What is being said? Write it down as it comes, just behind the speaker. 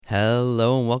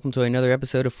Hello and welcome to another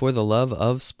episode of For the Love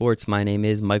of Sports. My name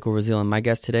is Michael Razil and my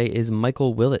guest today is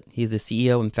Michael Willett. He's the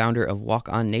CEO and founder of Walk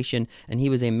On Nation, and he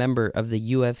was a member of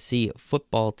the UFC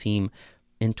football team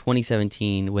in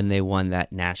 2017 when they won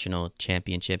that national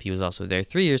championship. He was also there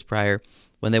 3 years prior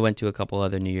when they went to a couple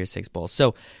other New Year's Six Bowls.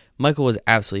 So Michael was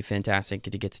absolutely fantastic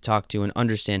to get to talk to and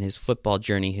understand his football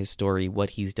journey, his story, what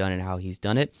he's done and how he's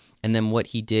done it, and then what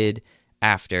he did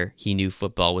after he knew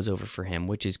football was over for him,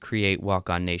 which is create Walk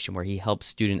On Nation, where he helps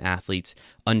student athletes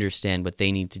understand what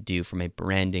they need to do from a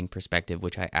branding perspective,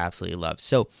 which I absolutely love.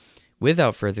 So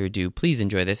without further ado, please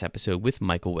enjoy this episode with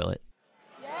Michael Willett.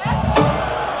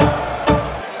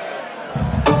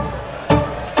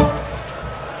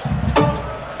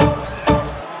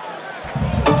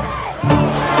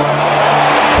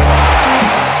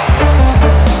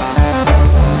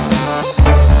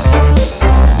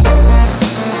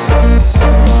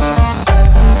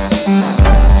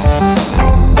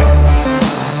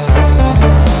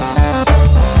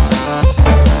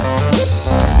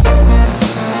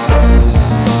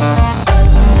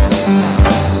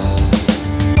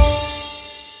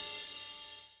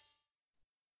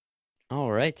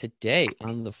 Today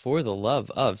on the For the Love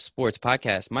of Sports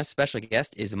podcast, my special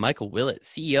guest is Michael Willett,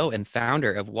 CEO and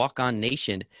founder of Walk On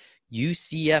Nation,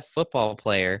 UCF football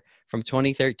player from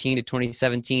 2013 to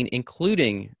 2017,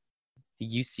 including the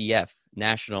UCF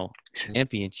National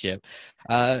Championship.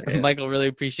 Michael, really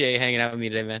appreciate you hanging out with me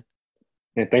today, man.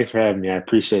 Yeah, thanks for having me. I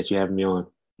appreciate you having me on.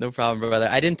 No problem, brother.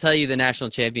 I didn't tell you the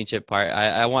national championship part.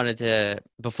 I wanted to,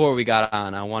 before we got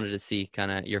on, I wanted to see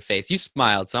kind of your face. You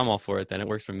smiled, so I'm all for it then. It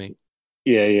works for me.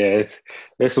 Yeah.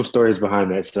 There's some stories behind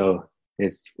that, so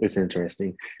it's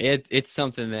interesting. It's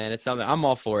something, man. It's something. I'm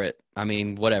all for it. I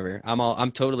mean, whatever.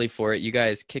 I'm totally for it. You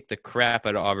guys kicked the crap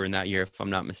out of Auburn that year, if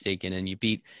I'm not mistaken, and you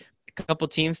beat a couple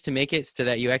teams to make it so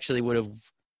that you actually would have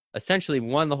essentially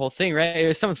won the whole thing, right? It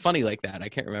was something funny like that. I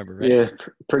can't remember, right? Yeah,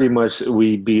 pretty much.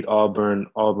 We beat Auburn.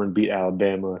 Auburn beat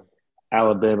Alabama.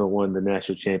 Alabama won the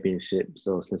national championship.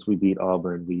 So since we beat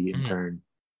Auburn, we in turn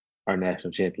are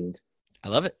national champions. I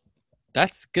love it.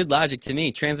 That's good logic to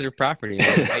me. Transitive property.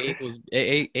 A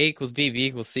equals B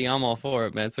equals C. I'm all for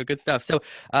it, man. So good stuff. So,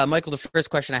 Michael, the first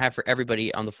question I have for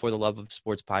everybody on the For the Love of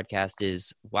Sports podcast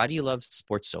is, why do you love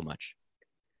sports so much?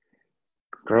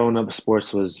 Growing up,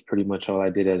 sports was pretty much all I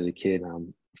did as a kid.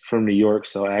 I'm from New York,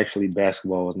 so actually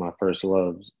basketball was my first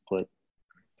love. But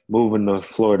moving to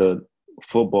Florida,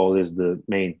 football is the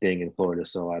main thing in Florida.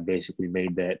 So I basically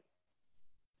made that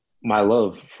my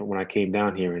love for when I came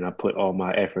down here, and I put all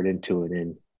my effort into it,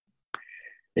 and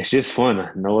it's just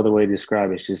fun. No other way to describe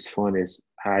it. It's just fun. It's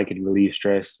how I could relieve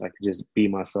stress. I could just be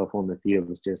myself on the field.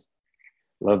 It's just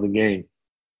love the game.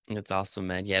 That's awesome,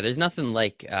 man. Yeah, there's nothing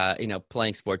like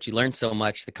playing sports. You learn so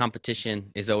much. The competition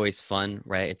is always fun,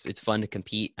 right? It's fun to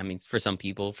compete. I mean, for some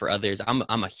people, for others, I'm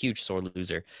a huge sore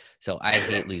loser, so I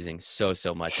hate losing so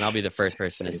much, and I'll be the first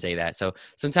person to say that. So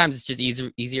sometimes it's just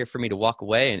easier for me to walk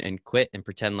away and quit and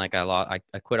pretend like I lost.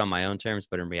 I quit on my own terms,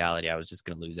 but in reality, I was just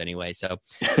going to lose anyway. So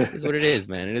it is what it is,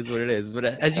 man. It is what it is. But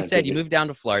as you said, you moved down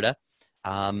to Florida.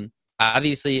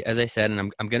 Obviously, as I said,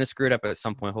 and I'm going to screw it up at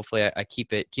some point. Hopefully I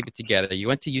keep it together. You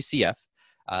went to UCF,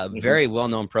 very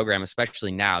well-known program,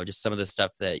 especially now, just some of the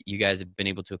stuff that you guys have been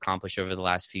able to accomplish over the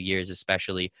last few years,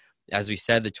 especially as we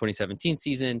said, the 2017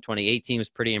 season, 2018 was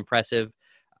pretty impressive.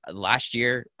 Last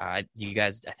year, you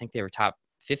guys, I think they were top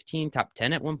 15, top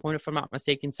 10 at one point, if I'm not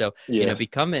mistaken. So,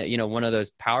 become one of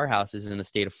those powerhouses in the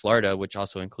state of Florida, which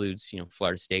also includes,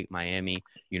 Florida State, Miami,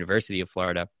 University of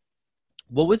Florida.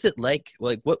 What was it like?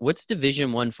 What's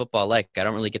Division I football like? I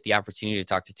don't really get the opportunity to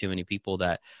talk to too many people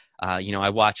that, I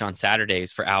watch on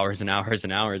Saturdays for hours and hours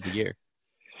and hours a year.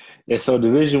 Yeah, so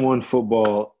Division I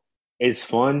football is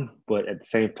fun, but at the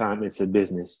same time, it's a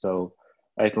business. So,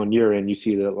 like on your end, you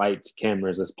see the lights,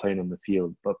 cameras that's playing on the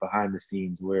field, but behind the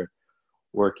scenes, we're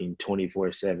working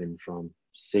 24/7 from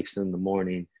 6 in the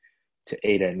morning to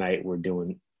 8 at night. We're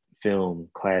doing film,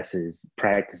 classes,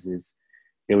 practices.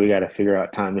 Then we got to figure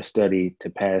out time to study to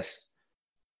pass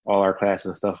all our classes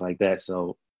and stuff like that.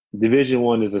 So Division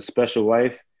I is a special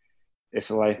life.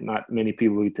 It's a life not many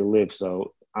people get to live.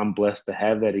 So I'm blessed to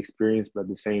have that experience, but at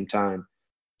the same time,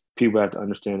 people have to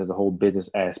understand there's a whole business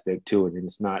aspect to it. And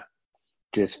it's not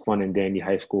just fun and dandy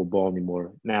high school ball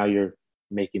anymore. Now you're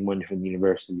making money from the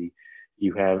university.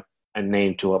 You have a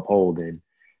name to uphold, and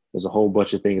there's a whole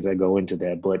bunch of things that go into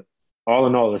that. But all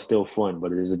in all, it's still fun,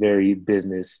 but it is a very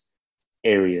business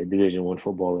area, Division I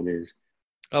football it is.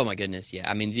 Oh my goodness,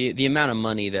 yeah. I mean, the amount of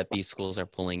money that these schools are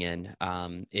pulling in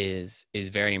is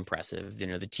very impressive. You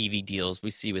know, the TV deals we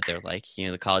see what they're like. You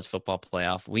know, the college football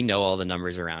playoff. We know all the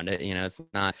numbers around it. You know, it's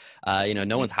not. No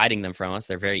Mhm. one's hiding them from us.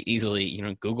 They're very easily.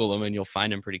 Google them and you'll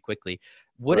find them pretty quickly.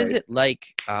 What is Right. it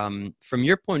like from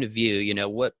your point of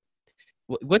view?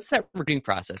 What's that recruiting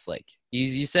process like?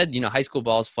 You said high school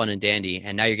ball is fun and dandy,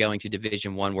 and now you're going to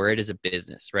Division 1 where it is a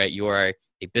business, right? You are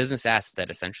a business asset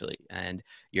essentially, and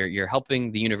you're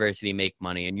helping the university make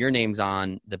money, and your name's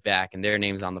on the back and their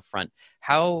name's on the front.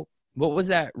 What was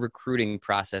that recruiting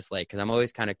process like? Because I'm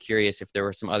always kind of curious if there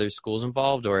were some other schools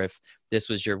involved or if this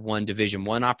was your one Division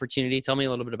 1 opportunity. Tell me a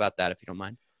little bit about that if you don't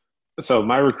mind. So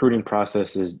my recruiting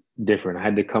process is different. I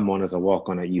had to come on as a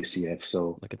walk-on at UCF.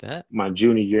 So Look at that. my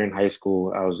junior year in high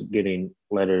school, I was getting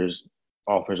letters,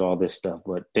 offers, all this stuff.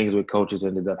 But things with coaches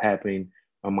ended up happening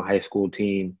on my high school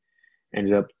team,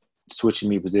 ended up switching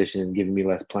me positions, giving me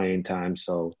less playing time.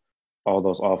 So all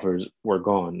those offers were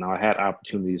gone. Now I had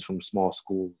opportunities from small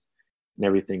schools and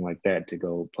everything like that to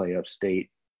go play upstate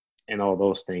and all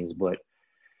those things. But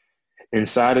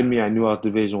inside of me, I knew I was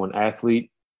Division 1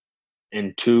 athlete.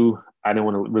 And two, I didn't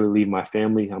want to really leave my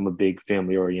family. I'm a big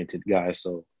family oriented guy.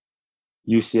 So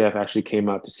UCF actually came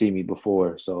out to see me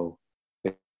before. So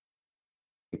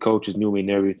the coaches knew me and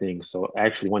everything. So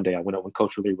actually, one day I went up when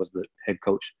Coach Lee was the head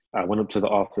coach. I went up to the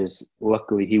office.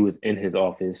 Luckily, he was in his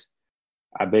office.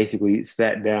 I basically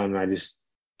sat down and I just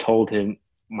told him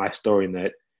my story and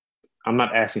that I'm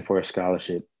not asking for a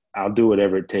scholarship. I'll do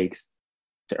whatever it takes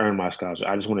to earn my scholarship.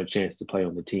 I just want a chance to play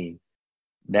on the team.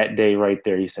 That day right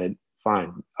there, he said,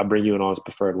 fine, I'll bring you in on as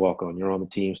preferred walk on. You're on the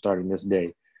team starting this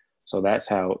day. So that's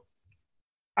how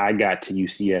I got to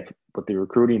UCF. But the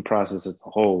recruiting process as a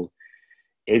whole,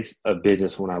 it's a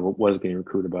business when I was getting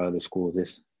recruited by other schools.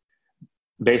 It's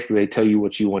basically they tell you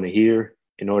what you want to hear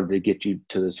in order to get you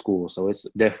to the school. So it's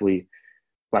definitely,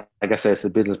 like I said, it's a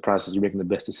business process. You're making the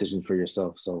best decision for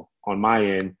yourself. So on my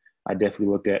end, I definitely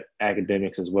looked at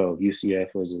academics as well.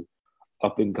 UCF was an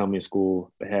up and coming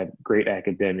school that had great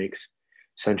academics,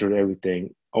 centered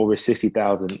everything, over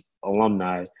 60,000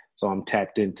 alumni. So I'm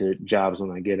tapped into jobs when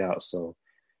I get out. So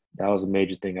that was a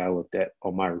major thing I looked at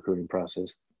on my recruiting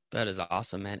process. That is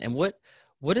awesome, man. And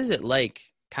what is it like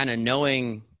kind of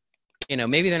knowing,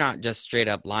 maybe they're not just straight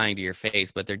up lying to your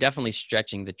face, but they're definitely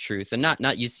stretching the truth. And not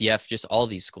UCF, just all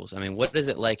these schools. I mean, what is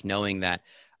it like knowing that,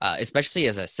 especially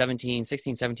as a 16,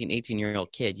 17,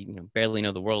 18-year-old kid, barely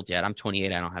know the world yet. I'm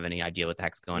 28. I don't have any idea what the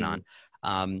heck's going Mm-hmm.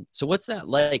 on. So what's that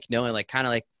like knowing like kind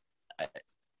of like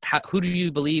uh, who do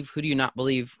you believe? Who do you not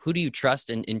believe? Who do you trust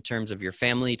in terms of your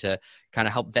family to kind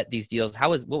of help vet these deals?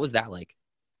 What was that like?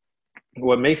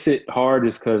 What makes it hard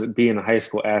is because being a high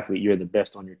school athlete, you're the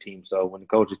best on your team. So when the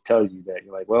coaches tells you that,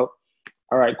 you're like, well,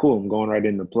 all right, cool, I'm going right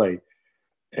into play.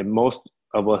 And most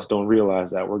of us don't realize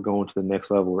that we're going to the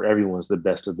next level where everyone's the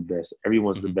best of the best.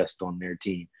 Everyone's the Hmm. best on their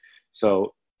team.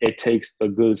 So it takes a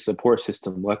good support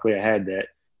system. Luckily, I had that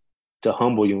to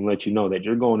humble you and let you know that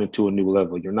you're going into a new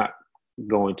level. You're not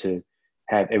going to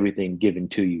have everything given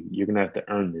to you. You're going to have to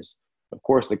earn this. Of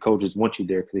course, the coaches want you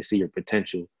there because they see your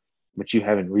potential, but you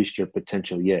haven't reached your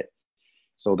potential yet.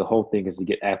 So the whole thing is to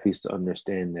get athletes to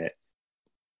understand that,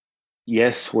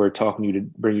 yes, we're talking to you to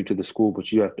bring you to the school,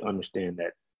 but you have to understand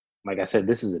that, like I said,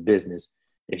 this is a business.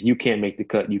 If you can't make the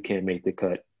cut, you can't make the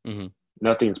cut. Hmm.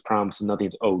 Nothing's promised,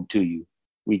 nothing's owed to you.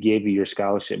 We gave you your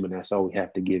scholarship, and that's all we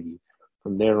have to give you.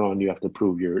 From there on, you have to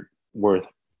prove your worth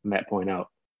from that point out.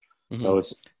 Hmm. So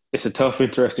it's a tough,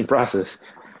 interesting process.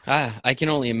 I can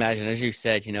only imagine, as you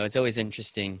said, it's always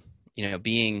interesting,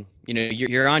 being,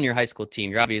 you're on your high school team.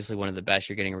 You're obviously one of the best.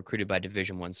 You're getting recruited by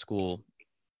Division 1 school.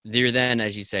 You're then,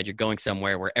 as you said, you're going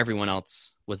somewhere where everyone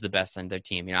else was the best on their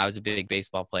team. I was a big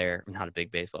baseball player, not a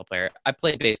big baseball player. I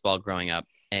played baseball growing up,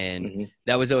 and Mm-hmm.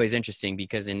 that was always interesting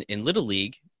because in Little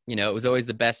League, it was always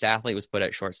the best athlete was put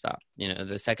at shortstop.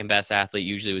 The second best athlete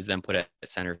usually was then put at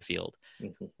center field.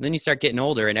 Mm-hmm. And then you start getting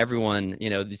older and everyone,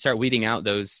 you start weeding out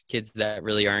those kids that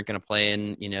really aren't going to play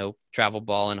in, travel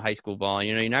ball and high school ball.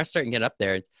 You're now starting to get up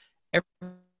there.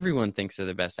 Everyone thinks they're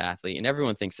the best athlete and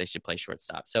everyone thinks they should play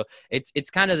shortstop. So it's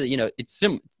kind of,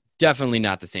 definitely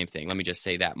not the same thing. Let me just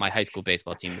say that my high school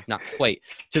baseball team is not quite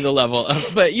to the level of,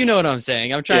 but you know what I'm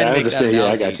saying? I'm trying Yeah, to I make that understand. Yeah, I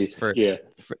got analogy you. for, Yeah.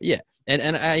 yeah.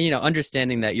 And I,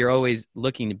 understanding that you're always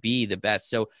looking to be the best.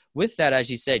 So with that, as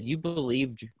you said, you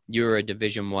believed you're a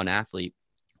Division 1 athlete.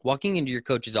 Walking into your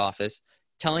coach's office,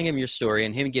 telling him your story,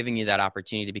 and him giving you that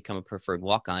opportunity to become a preferred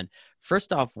walk-on.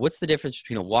 First off, what's the difference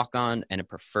between a walk-on and a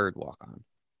preferred walk-on?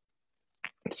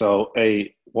 So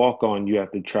a walk on, you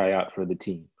have to try out for the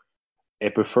team. A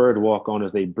preferred walk on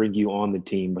is they bring you on the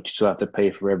team, but you still have to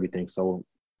pay for everything. So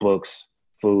books,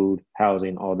 food,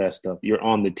 housing, all that stuff. You're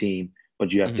on the team,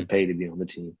 but you have to Hmm. pay to be on the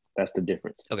team. That's the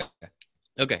difference. Okay.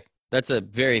 Okay. That's a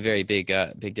very, very big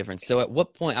difference. So at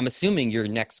what point, I'm assuming your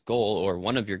next goal or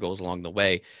one of your goals along the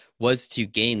way was to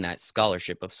gain that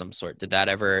scholarship of some sort. Did that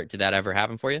ever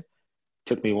happen for you?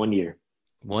 Took me 1 year.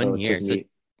 So One it took year. So me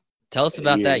tell us a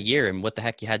about that year. year and what the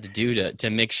heck you had to do to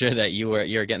make sure that you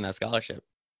were getting that scholarship.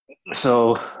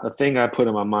 So a thing I put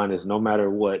in my mind is no matter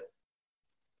what,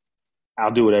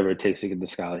 I'll do whatever it takes to get the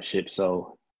scholarship.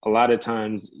 So a lot of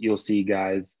times you'll see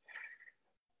guys,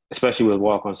 especially with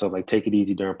walk on stuff, like take it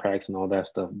easy during practice and all that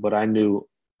stuff. But I knew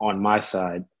on my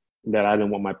side that I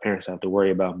didn't want my parents to have to worry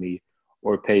about me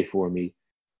or pay for me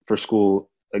for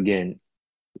school again.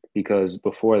 Because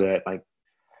before that, like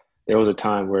there was a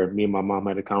time where me and my mom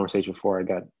had a conversation before I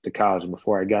got to college and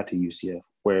before I got to UCF,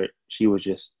 where she was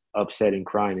just upset and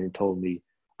crying and told me,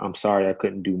 I'm sorry I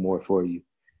couldn't do more for you.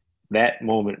 That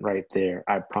moment right there,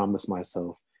 I promised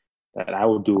myself that I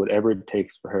will do whatever it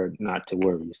takes for her not to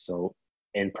worry. So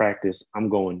in practice, I'm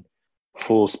going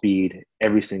full speed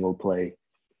every single play.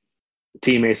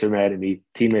 Teammates are mad at me,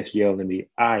 teammates are yelling at me.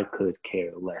 I could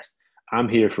care less. I'm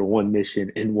here for one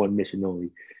mission and one mission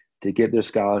only, to get their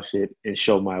scholarship and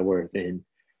show my worth. And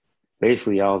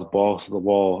basically, I was balls to the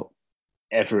wall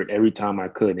effort every time I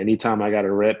could. Anytime I got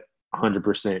a rep,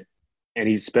 100%.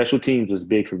 Any special teams was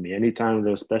big for me. Anytime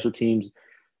there was special teams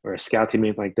or a scout team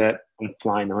anything like that, I'm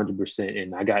flying 100%.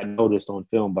 And I got noticed on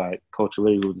film by Coach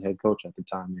Lee, who was the head coach at the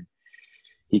time. And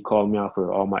he called me out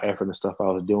for all my effort and stuff I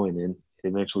was doing. And it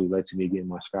eventually led to me getting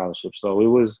my scholarship. So it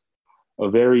was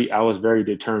I was very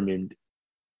determined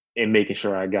in making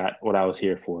sure I got what I was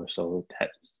here for. So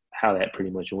that's how that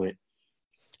pretty much went.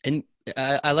 And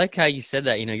I like how you said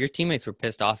that, your teammates were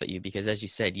pissed off at you because as you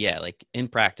said, yeah, like in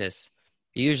practice,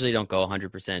 you usually don't go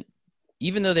 100%.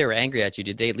 Even though they were angry at you,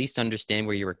 did they at least understand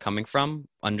where you were coming from?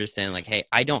 Understand like, hey,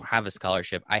 I don't have a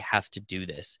scholarship. I have to do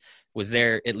this. Was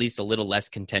there at least a little less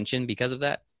contention because of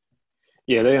that?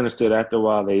 Yeah, they understood after a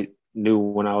while. They knew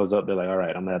when I was up, they're like, all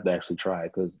right, I'm gonna have to actually try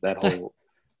because that whole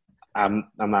I'm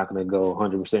not gonna go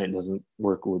 100% doesn't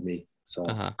work with me. So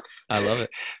Uh-huh. I love it.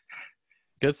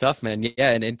 Good stuff, man.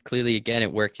 Yeah, and clearly again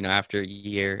it worked, after a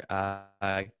year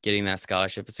getting that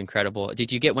scholarship. It's incredible.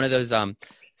 Did you get one of those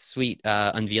sweet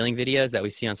unveiling videos that we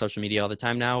see on social media all the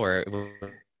time now, or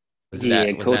was yeah,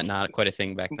 that was that not quite a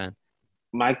thing back then?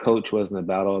 my coach wasn't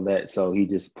about all that, so he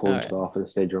just All pulled me to right. the office and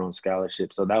said you're on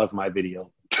scholarship. So that was my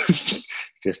video,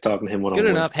 just talking to him one Good on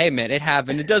one. enough. Hey man, it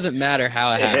happened. It doesn't matter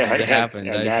how it happens. It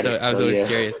happens. I got it. I was So always yeah,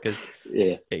 curious because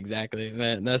yeah, exactly,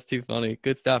 man. That's too funny.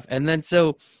 Good stuff. And then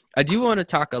so I do want to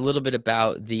talk a little bit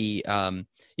about the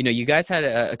you guys had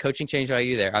a coaching change while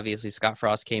you there. Obviously, Scott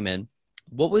Frost came in.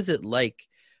 What was it like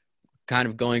kind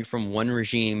of going from one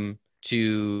regime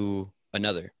to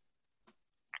another?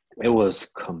 it was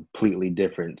completely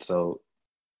different. So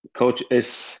coach,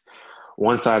 it's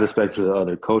one side of the spectrum to the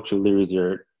other. Coach O'Leary is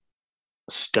your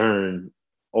stern,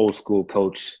 old school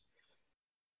coach.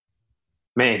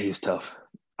 Man, he was tough.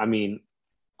 I mean,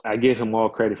 I give him all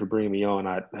credit for bringing me on.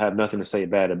 I have nothing to say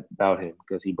bad about him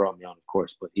because he brought me on, of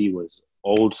course. But he was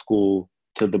old school,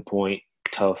 to the point,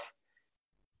 tough,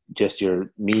 just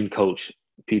your mean coach.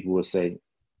 People would say.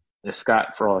 And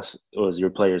Scott Frost was your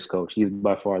players' coach. He's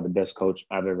by far the best coach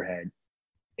I've ever had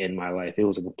in my life. It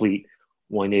was a complete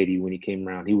 180 when he came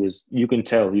around. You can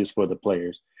tell he was for the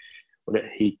players. But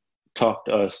he talked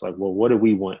to us like, well, what do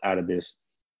we want out of this?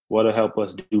 What'll help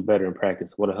us do better in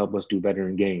practice? What'll help us do better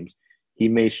in games? He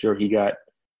made sure he got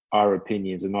our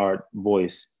opinions and our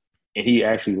voice, and he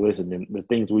actually listened. And the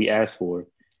things we asked for,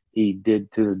 he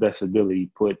did to his best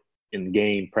ability, put in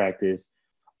game, practice,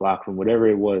 locker room, whatever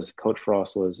it was. Coach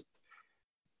Frost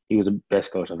he was the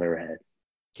best coach I've ever had.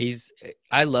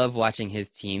 I love watching his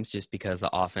teams just because the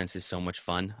offense is so much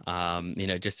fun.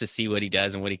 Just to see what he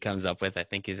does and what he comes up with, I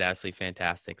think is absolutely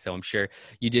fantastic. So I'm sure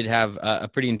you did have a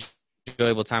pretty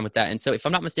enjoyable time with that. And so if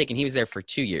I'm not mistaken, he was there for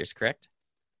 2 years, correct?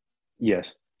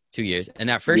 Yes. 2 years. And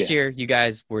that first Yeah. year, you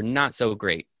guys were not so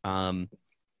great. I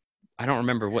don't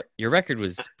remember what your record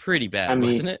was pretty I bad, mean,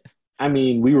 wasn't it?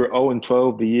 we were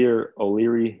 0-12 the year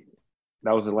O'Leary.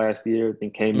 That was the last year.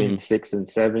 Then came in Hmm.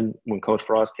 6-7 when Coach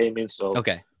Frost came in. So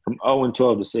Okay. from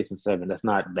 0-12 to 6-7, that's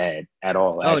not bad at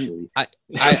all, Oh, actually. I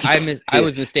Yeah,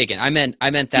 was mistaken. I meant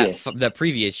that yeah, the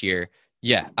previous year.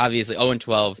 Yeah, obviously 0 and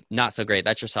 12, not so great.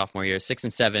 That's your sophomore year. 6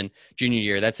 and 7, junior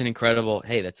year. That's an incredible.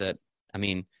 Hey, I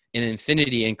mean, an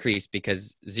infinity increase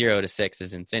because 0 to 6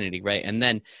 is infinity, right?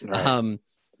 right.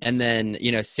 And then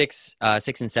 6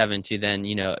 and 7 to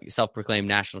then self-proclaimed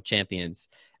national champions.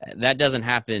 That doesn't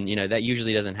happen. That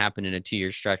usually doesn't happen in a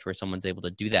 2-year stretch where someone's able to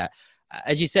do that.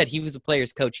 As you said, he was a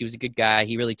player's coach. He was a good guy.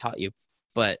 He really taught you.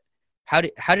 But how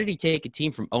did he take a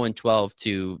team from 0-12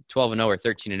 to 12-0 or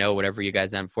 13-0, whatever you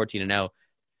guys have, 14-0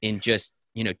 in just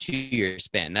 2 year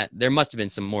span? That there must have been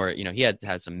some more. He had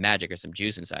some magic or some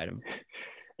juice inside him.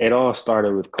 It all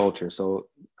started with culture. So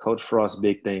Coach Frost's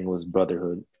big thing was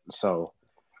brotherhood. So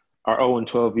our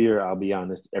 0-12 year, I'll be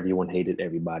honest, everyone hated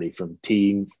everybody, from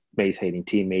teammates hating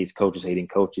teammates, coaches hating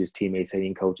coaches, teammates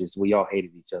hating coaches. We all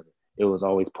hated each other. It was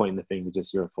always pointing the finger,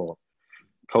 just your fault.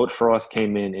 Coach Frost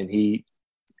came in and he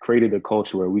created a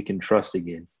culture where we can trust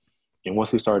again. And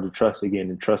once we started to trust again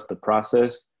and trust the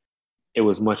process, it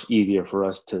was much easier for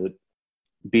us to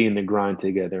be in the grind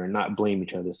together and not blame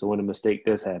each other. So when a mistake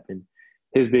does happen,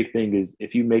 his big thing is,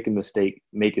 if you make a mistake,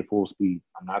 make it full speed.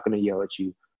 I'm not going to yell at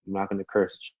you. I'm not going to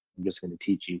curse at you. I'm just going to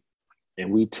teach you.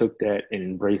 And we took that and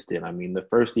embraced it. I mean, the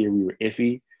first year we were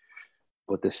iffy,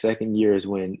 but the second year is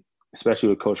when, especially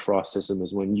with Coach Frost's system,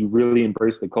 is when you really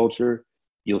embrace the culture,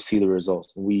 you'll see the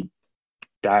results. And we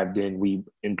dived in, we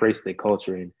embraced the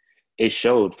culture, and it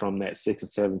showed from that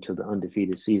 6-7 to the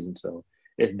undefeated season. So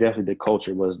it's definitely, the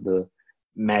culture was the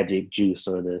magic juice,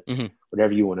 or the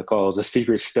whatever you want to call it, the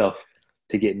secret stuff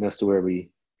to getting us to where we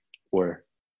were.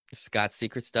 Scott's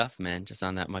secret stuff, man, just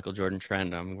on that Michael Jordan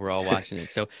trend. We're all watching it.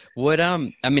 So what, I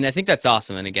mean, I think that's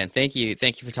awesome. And again, thank you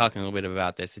for talking a little bit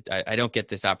about this. I don't get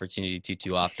this opportunity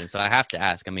too often. So I have to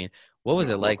ask, I mean, what was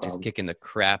it like just kicking the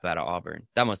crap out of Auburn?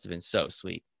 That must've been so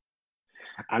sweet.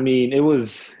 I mean, it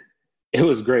was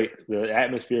great. The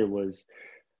atmosphere was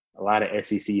a lot of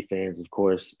SEC fans. Of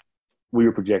course, we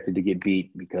were projected to get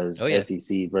beat because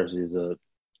SEC versus a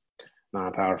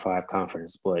non-Power 5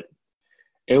 conference. But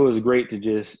it was great to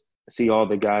just see all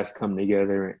the guys come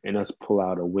together and us pull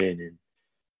out a win. And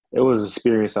it was an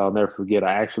experience I'll never forget.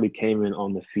 I actually came in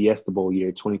on the Fiesta Bowl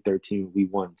year, 2013. We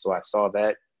won. So I saw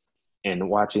that, and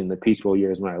watching the Peach Bowl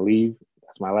years when I leave,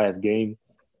 that's my last game.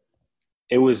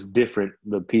 It was different,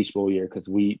 the Peach Bowl year, because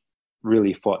we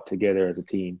really fought together as a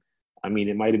team. I mean,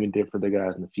 it might have been different for the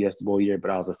guys in the Fiesta Bowl year,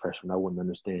 but I was a freshman. I wouldn't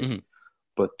understand.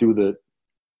 But through the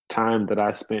time that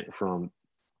I spent from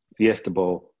Fiesta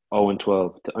Bowl,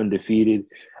 0-12 to undefeated,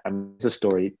 I mean, it's a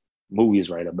story movies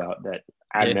write about that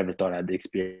I never thought I'd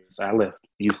experience. I left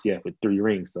UCF with 3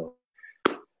 rings, so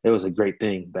it was a great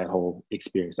thing, that whole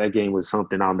experience. That game was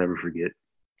something I'll never forget.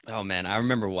 Oh man, I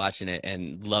remember watching it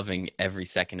and loving every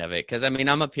second of it. Cause I mean,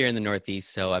 I'm up here in the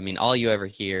Northeast. So I mean, all you ever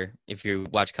hear if you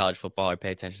watch college football or pay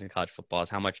attention to college football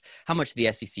is how much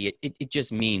the SEC, it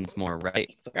just means more, right?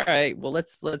 It's like, all right, well,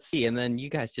 let's see. And then you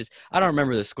guys I don't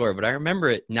remember the score, but I remember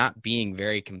it not being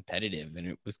very competitive. And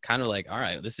it was kind of like, all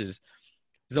right, this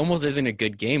almost isn't a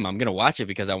good game. I'm going to watch it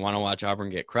because I want to watch Auburn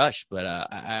get crushed. But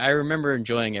I remember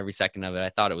enjoying every second of it. I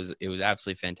thought it was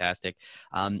absolutely fantastic.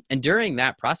 And during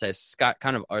that process, Scott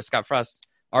Frost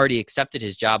already accepted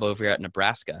his job over at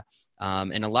Nebraska.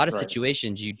 In a lot of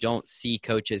situations, you don't see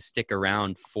coaches stick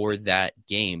around for that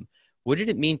game. What did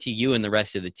it mean to you and the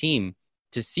rest of the team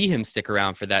to see him stick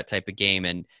around for that type of game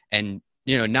and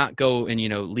not go and,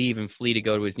 leave and flee to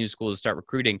go to his new school to start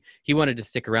recruiting? He wanted to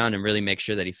stick around and really make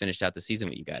sure that he finished out the season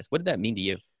with you guys. What did that mean to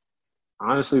you?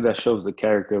 Honestly, that shows the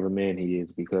character of a man he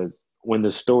is, because when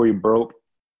the story broke,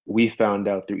 we found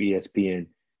out through ESPN.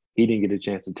 He didn't get a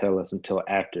chance to tell us until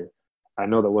after. I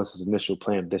know that was his initial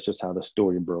plan, but that's just how the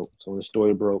story broke. So when the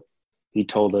story broke, he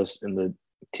told us in the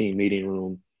team meeting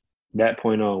room. That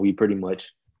point on, we pretty much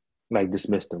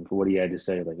dismissed him for what he had to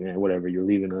say. Like, man, whatever, you're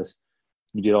leaving us.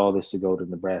 You did all this to go to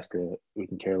Nebraska. We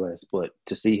can care less. But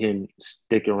to see him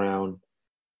stick around,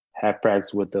 have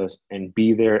practice with us, and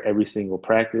be there every single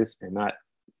practice and not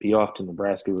be off to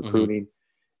Nebraska recruiting,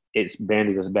 it's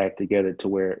banded us back together to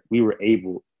where we were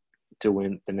able to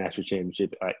win the national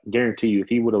championship. I guarantee you, if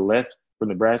he would have left for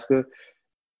Nebraska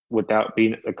without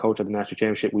being a coach of the national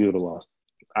championship, we would have lost.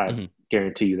 I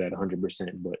guarantee you that 100%.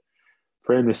 But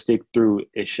for him to stick through,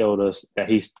 it showed us that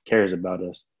he cares about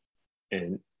us.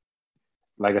 And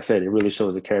like I said, it really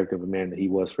shows the character of a man that he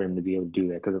was, for him to be able to do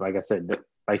that. Because like I said,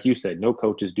 like you said, no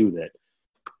coaches do that.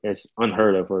 It's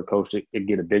unheard of for a coach to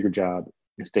get a bigger job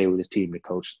and stay with his team to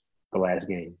coach the last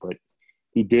game. But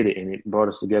he did it, and it brought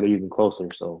us together even closer.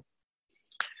 So,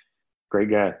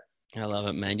 great guy. I love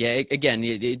it, man. Yeah, again,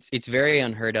 it's very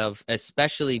unheard of,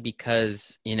 especially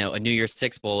because, a New Year's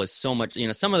Six Bowl is so much,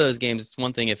 some of those games, it's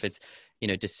one thing if it's,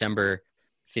 December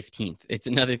 15th. It's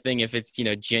another thing if it's,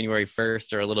 January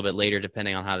 1st or a little bit later,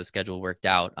 depending on how the schedule worked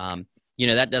out.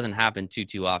 That doesn't happen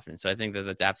too often. So I think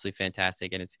that's absolutely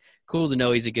fantastic. And it's cool to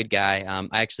know he's a good guy.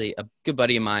 A good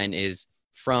buddy of mine is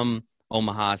from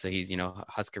Omaha, so he's,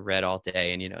 Husker red all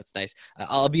day, and it's nice.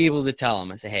 I'll be able to tell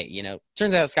him. I say, hey,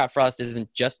 turns out Scott Frost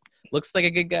isn't just looks like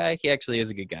a good guy. He actually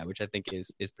is a good guy, which I think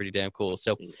is pretty damn cool.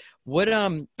 So, what I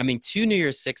mean, 2 New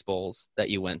Year's Six bowls that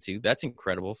you went to, that's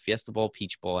incredible. Fiesta Bowl,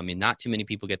 Peach Bowl. I mean, not too many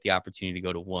people get the opportunity to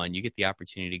go to one. You get the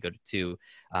opportunity to go to two.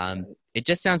 It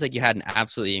just sounds like you had an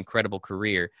absolutely incredible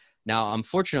career. Now,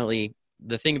 unfortunately,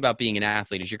 the thing about being an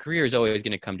athlete is your career is always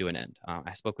going to come to an end.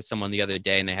 I spoke with someone the other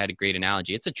day, and they had a great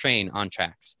analogy. It's a train on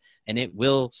tracks, and it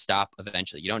will stop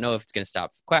eventually. You don't know if it's going to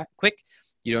stop quick.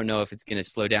 You don't know if it's going to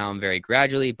slow down very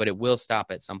gradually, but it will stop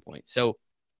at some point. So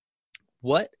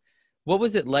what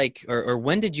was it like, or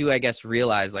when did you, I guess,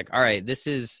 realize like, all right, this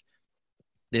is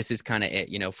kind of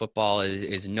it, football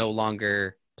is no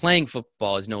longer playing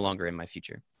football is no longer in my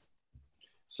future.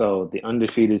 So the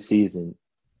undefeated season,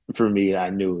 for me, I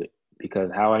knew it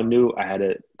because how I knew I had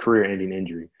a career-ending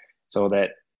injury. So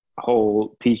that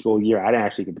whole Peach Bowl year, I didn't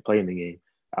actually get to play in the game.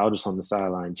 I was just on the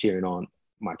sideline cheering on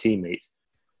my teammates.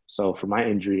 So for my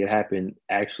injury, it happened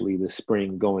actually the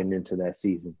spring going into that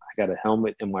season. I got a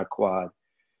helmet in my quad,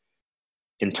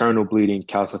 internal bleeding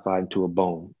calcified into a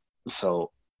bone.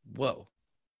 So whoa.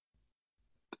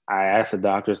 I asked the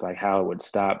doctors like how it would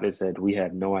stop. They said, we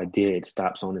have no idea. It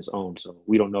stops on its own. So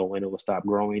we don't know when it will stop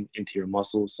growing into your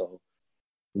muscles. So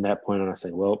from that point on, I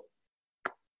said, well,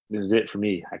 this is it for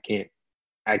me. I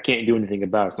can't do anything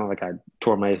about it. It's not like I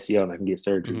tore my ACL and I can get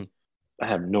surgery. Mm-hmm. I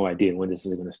have no idea when this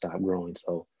is going to stop growing.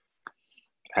 So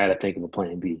I had to think of a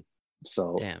plan B.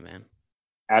 So damn, man.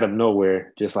 Out of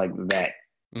nowhere, just like that,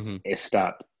 It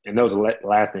stopped. And that was the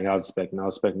last thing I was expecting. I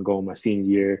was expecting to go in my senior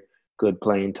year, good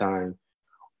playing time,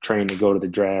 train to go to the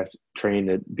draft, train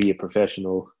to be a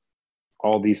professional,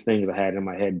 all these things I had in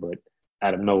my head, but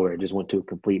out of nowhere, it just went to a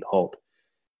complete halt.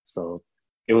 So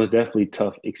it was definitely a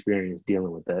tough experience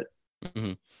dealing with that.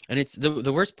 Mm-hmm. And it's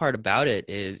the worst part about it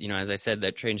is, as I said,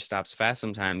 that train stops fast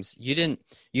sometimes. You didn't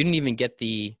even get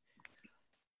the,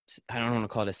 I don't want to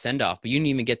call it a send off, but you didn't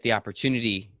even get the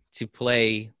opportunity to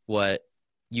play what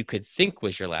you could think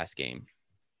was your last game.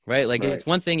 Right? Like It's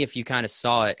one thing if you kind of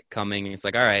saw it coming and it's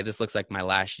like, all right, this looks like my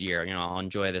last year, I'll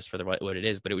enjoy this for what it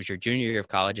is. But it was your junior year of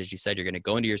college. As you said, you're going to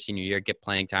go into your senior year, get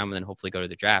playing time, and then hopefully go to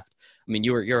the draft. I mean,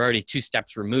 you're already 2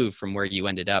 steps removed from where you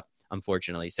ended up,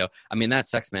 unfortunately. So, I mean, that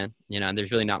sucks, man. And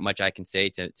there's really not much I can say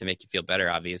to make you feel better.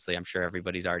 Obviously, I'm sure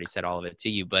everybody's already said all of it to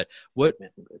you, but what,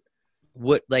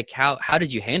 like, how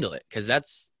did you handle it? Cause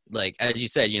that's like, as you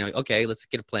said, okay, let's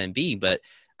get a plan B, but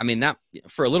I mean, that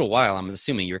for a little while, I'm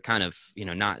assuming you're kind of,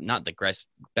 not the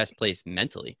best place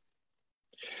mentally.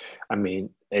 I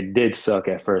mean, it did suck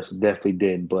at first. It definitely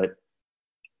did. But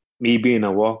me being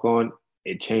a walk-on,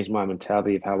 it changed my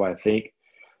mentality of how I think.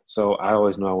 So I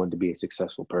always knew I wanted to be a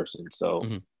successful person. So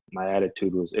my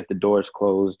attitude was, if the door is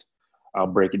closed, I'll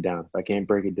break it down. If I can't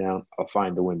break it down, I'll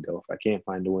find the window. If I can't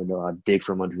find the window, I'll dig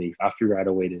from underneath. I'll figure out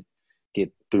a way to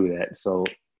get through that. So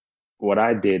what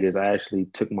I did is I actually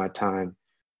took my time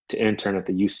to intern at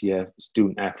the UCF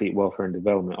Student Athlete Welfare and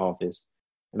Development Office.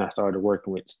 And I started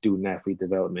working with student athlete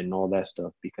development and all that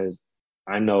stuff because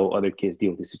I know other kids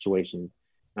deal with these situations.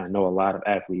 And I know a lot of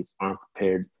athletes aren't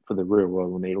prepared for the real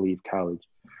world when they leave college.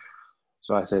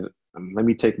 So I said, let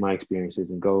me take my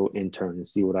experiences and go intern and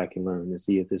see what I can learn and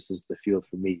see if this is the field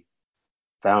for me.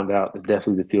 Found out it's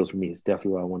definitely the field for me. It's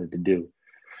definitely what I wanted to do.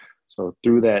 So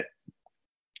through that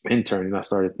interning, I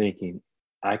started thinking,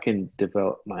 I can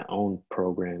develop my own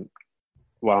program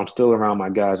while I'm still around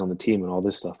my guys on the team and all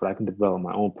this stuff, but I can develop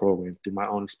my own program through my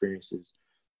own experiences,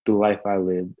 through life I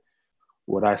lived,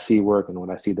 what I see work and what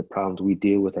I see the problems we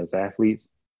deal with as athletes.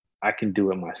 I can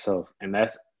do it myself. And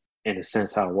that's, in a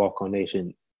sense, how Walk On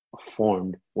Nation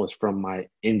formed, was from my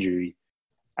injury.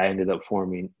 I ended up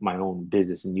forming my own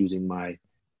business and using my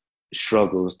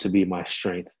struggles to be my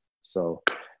strength. So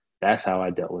that's how I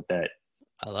dealt with that.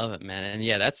 I love it, man. And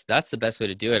yeah, that's the best way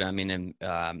to do it. I mean,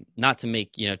 and not to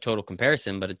make, total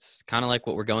comparison, but it's kind of like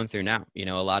what we're going through now.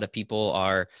 A lot of people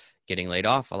are getting laid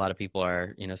off. A lot of people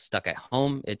are, stuck at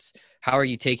home. It's how are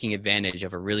you taking advantage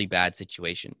of a really bad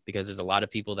situation? Because there's a lot of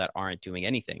people that aren't doing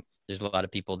anything. There's a lot of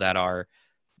people that are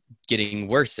getting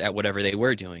worse at whatever they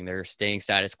were doing. They're staying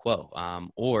status quo.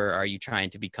 Or are you trying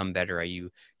to become better? Are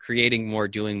you creating more,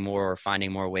 doing more, or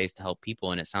finding more ways to help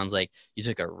people? And it sounds like you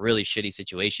took a really shitty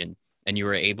situation and you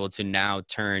were able to now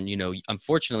turn,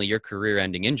 unfortunately, your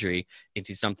career-ending injury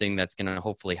into something that's going to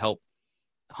hopefully help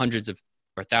hundreds of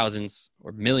or thousands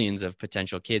or millions of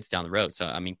potential kids down the road. So,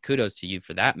 I mean, kudos to you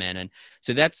for that, man. And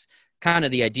so that's kind of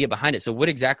the idea behind it. So what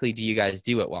exactly do you guys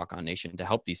do at Walk On Nation to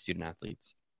help these student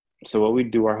athletes? So what we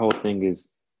do, our whole thing is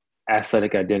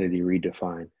athletic identity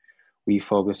redefined. we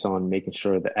focus on making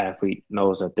sure the athlete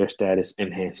knows that their status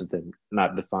enhances them,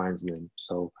 not defines them.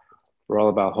 So we're all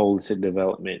about holistic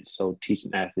development. So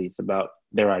teaching athletes about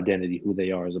their identity, who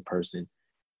they are as a person,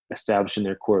 establishing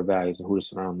their core values and who to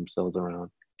surround themselves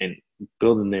around, and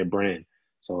building their brand.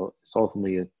 So it's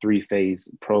ultimately a three-phase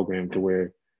program to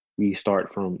where we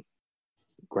start from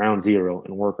ground zero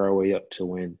and work our way up to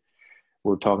when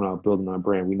we're talking about building our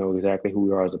brand. We know exactly who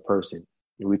we are as a person,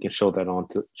 and we can show that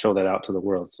out to the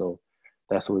world. So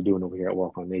that's what we're doing over here at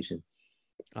Walk On Nation.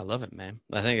 I love it, man.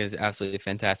 I think it's absolutely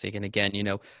fantastic. And again,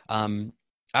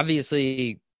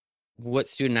 obviously what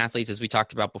student athletes, as we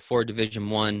talked about before, Division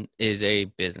 1 is a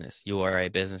business. You are a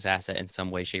business asset in some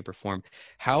way, shape, or form.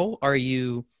 How are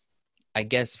you, I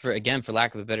guess, for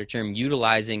lack of a better term,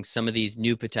 utilizing some of these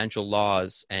new potential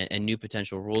laws and new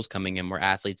potential rules coming in where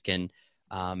athletes can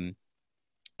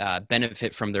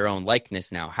benefit from their own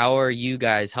likeness now? How are you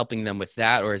guys helping them with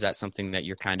that? Or is that something that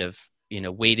you're kind of,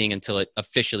 waiting until it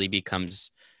officially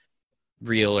becomes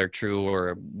real or true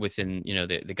or within,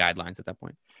 the guidelines at that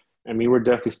point? I mean, we're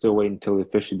definitely still waiting until it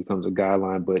officially becomes a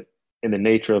guideline, but in the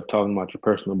nature of talking about your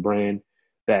personal brand,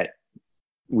 that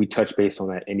we touch base on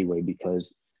that anyway,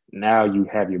 because now you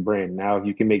have your brand. Now, if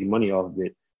you can make money off of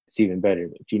it, it's even better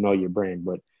if you know your brand.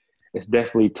 But it's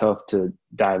definitely tough to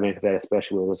dive into that,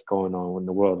 especially with what's going on in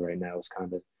the world right now. It's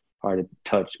kind of hard to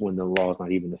touch when the law is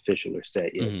not even official or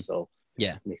set yet. Mm-hmm. So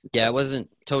yeah, it makes it I tough. wasn't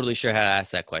totally sure how to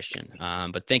ask that question,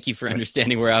 but thank you for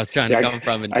understanding where I was trying to Yeah, come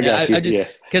from. And I got you. I just Yeah,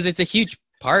 because it's a huge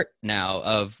part now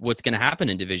of what's going to happen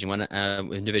in Division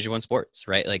 1 sports,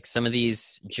 right? Like some of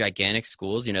these gigantic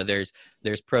schools,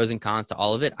 there's pros and cons to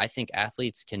all of it. I think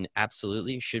athletes can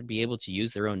absolutely should be able to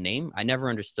use their own name. I never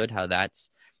understood how that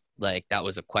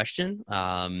was a question.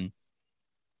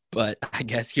 But I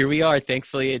guess here we are.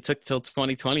 Thankfully, it took till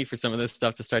 2020 for some of this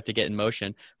stuff to start to get in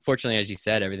motion. Fortunately, as you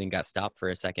said, everything got stopped for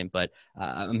a second, but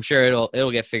I'm sure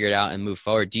it'll get figured out and move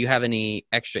forward. Do you have any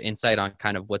extra insight on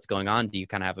kind of what's going on? Do you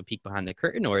kind of have a peek behind the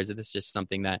curtain, or is this just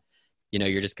something that,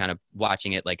 you're just kind of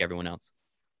watching it like everyone else?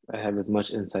 I have as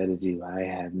much insight as you. I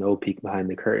have no peek behind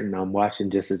the curtain. I'm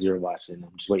watching just as you're watching.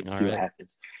 I'm just waiting to All see what right.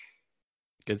 happens.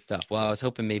 Good stuff. Well, I was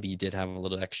hoping maybe you did have a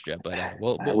little extra, but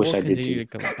we'll, I we'll, wish we'll I did continue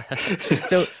too. to come.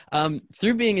 So,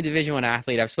 through being a Division 1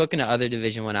 athlete, I've spoken to other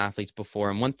Division 1 athletes before,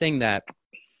 and one thing that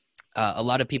a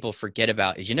lot of people forget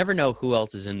about is you never know who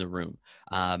else is in the room.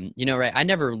 Right? I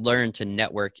never learned to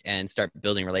network and start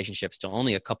building relationships till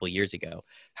only a couple years ago.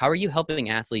 How are you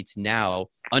helping athletes now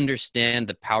understand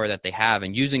the power that they have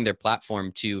and using their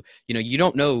platform to, you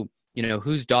don't know,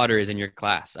 whose daughter is in your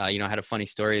class. I had a funny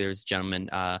story. There was a gentleman,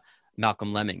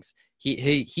 Malcolm Lemmings.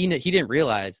 He didn't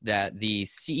realize that the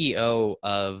CEO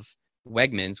of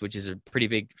Wegmans, which is a pretty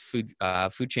big food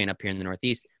chain up here in the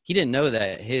Northeast, he didn't know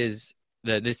that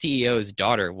the CEO's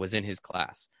daughter was in his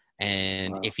class.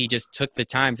 And Wow. if he just took the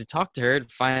time to talk to her to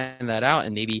find that out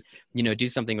and maybe, do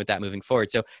something with that moving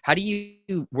forward. So how do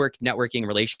you work networking,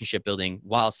 relationship building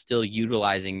while still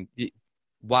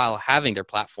while having their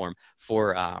platform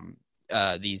for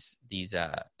these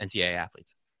NCAA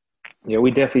athletes? Yeah,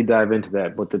 we definitely dive into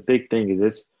that. But the big thing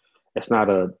is it's not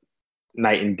a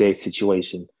night and day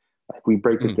situation. Like we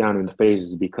break this Mm-hmm. down into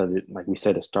phases because it, like we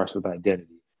said, it starts with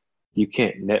identity. You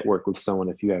can't network with someone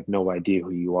if you have no idea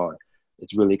who you are.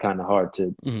 It's really kind of hard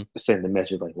to Mm-hmm. send a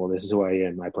message like, well, this is who I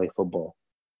am. I play football.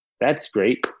 That's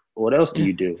great. What else do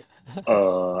you do?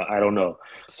 I don't know.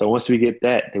 So once we get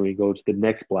that, then we go to the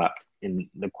next block in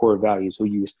the core values. Who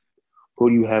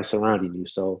do you have surrounding you?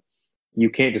 So you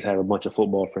can't just have a bunch of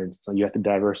football friends. So you have to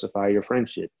diversify your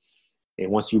friendship. And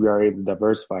once you are able to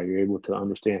diversify, you're able to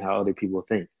understand how other people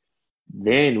think.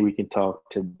 Then we can talk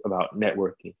about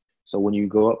networking. So when you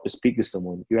go up to speak to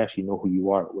someone, you actually know who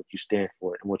you are, what you stand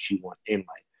for, and what you want in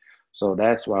life. So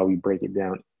that's why we break it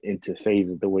down into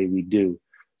phases the way we do.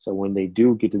 So when they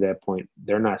do get to that point,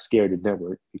 they're not scared to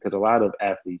network because a lot of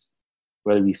athletes,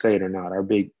 whether we say it or not, our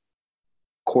big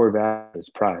core value is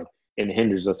pride and it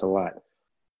hinders us a lot.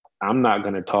 I'm not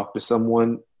going to talk to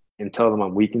someone and tell them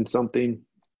I'm weak in something.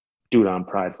 Dude, I'm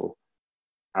prideful.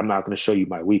 I'm not going to show you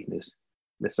my weakness.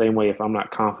 The same way, if I'm not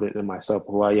confident in myself,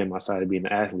 who I am outside of being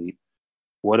an athlete,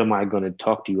 what am I going to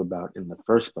talk to you about in the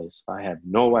first place if I have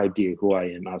no idea who I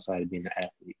am outside of being an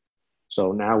athlete?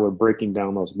 So now we're breaking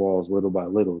down those walls little by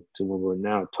little to when we're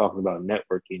now talking about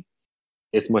networking,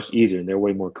 it's much easier and they're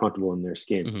way more comfortable in their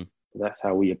skin. Mm-hmm. That's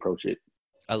how we approach it.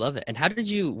 I love it. And how did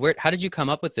you come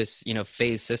up with this,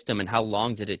 phase system, and how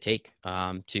long did it take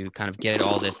to kind of get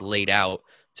all this laid out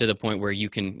to the point where you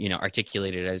can,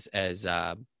 articulate it as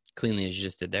cleanly as you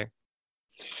just did there?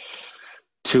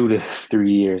 2 to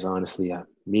 3 years, honestly.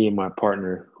 Me and my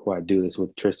partner, who I do this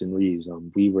with, Tristan Reeves,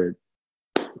 we were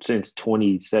since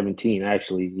 2017.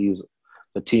 Actually, he was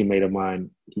a teammate of mine.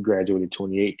 He graduated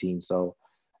 2018, so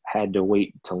I had to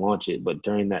wait to launch it. But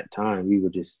during that time, we were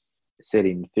just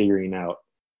sitting, figuring out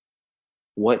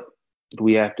what do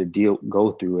we have to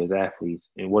go through as athletes,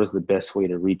 and what is the best way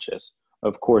to reach us.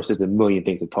 Of course, there's a million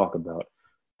things to talk about,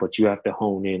 but you have to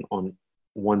hone in on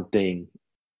one thing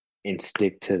and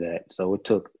stick to that. So it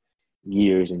took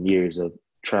years and years of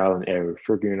trial and error,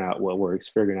 figuring out what works,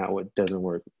 figuring out what doesn't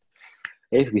work.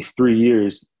 Basically, 3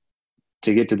 years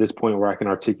to get to this point where I can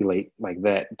articulate like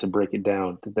that, to break it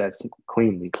down to that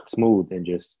cleanly, smooth, and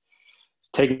just it's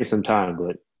taking some time,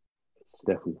 but it's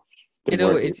definitely You been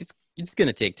know, worth it. it's going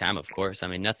to take time, of course. I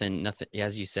mean, nothing.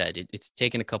 As you said, it's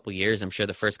taken a couple years. I'm sure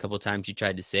the first couple of times you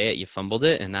tried to say it, you fumbled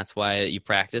it, and that's why you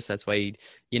practice. That's why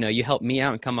you help me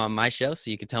out and come on my show,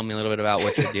 so you can tell me a little bit about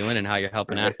what you're doing and how you're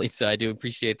helping Right. athletes. So I do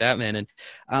appreciate that, man.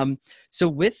 And so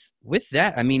with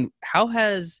that, I mean, how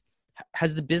has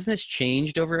the business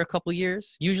changed over a couple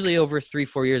years? Usually over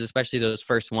 3-4 years, especially those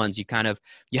first ones, you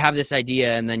have this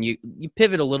idea and then you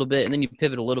pivot a little bit and then you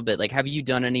pivot a little bit. Like, have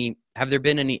there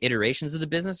been any iterations of the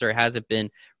business, or has it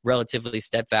been relatively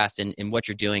steadfast in what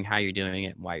you're doing, how you're doing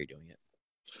it, and why you're doing it?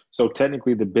 So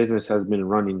technically, the business has been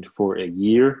running for a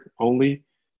year only.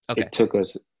 Okay. It took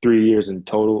us 3 years in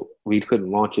total. We couldn't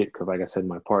launch it because, like I said,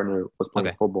 my partner was playing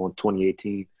Okay. football in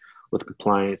 2018 with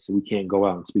compliance. So we can't go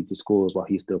out and speak to schools while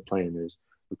he's still playing. There's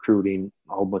recruiting,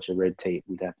 a whole bunch of red tape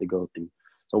we'd have to go through.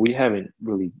 So we haven't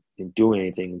really been doing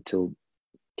anything until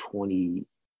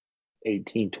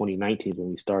 2018, 2019 when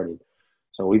we started.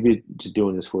 So we've been just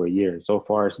doing this for a year. And so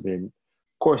far, it's been,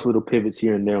 of course, little pivots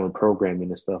here and there on programming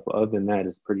and stuff. But other than that,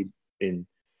 it's pretty been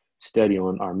steady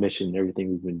on our mission and everything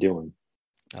we've been doing.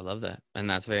 I love that. And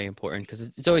that's very important because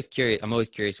it's always curious. I'm always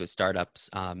curious with startups.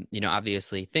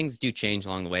 Obviously things do change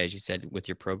along the way, as you said, with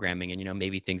your programming, and,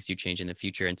 maybe things do change in the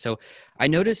future. And so I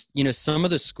noticed, some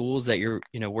of the schools that you're,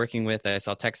 working with, I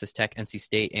saw Texas Tech, NC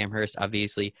State, Amherst,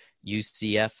 obviously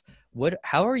UCF.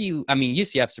 How are you? I mean,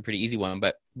 UCF's a pretty easy one,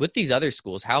 but with these other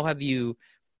schools, what have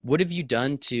you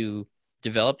done to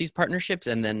develop these partnerships?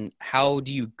 And then how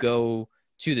do you go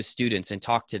to the students and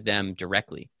talk to them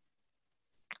directly?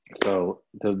 So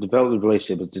the development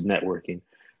relationship is just networking.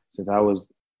 Since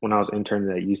when I was interning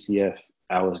at UCF,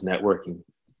 I was networking.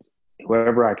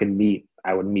 Whoever I can meet,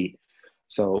 I would meet.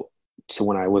 So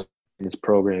when I was in this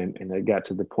program and it got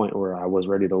to the point where I was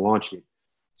ready to launch it,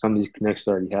 some of these connections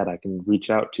I already had, I can reach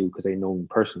out to because they know me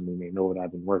personally. They know what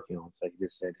I've been working on. So you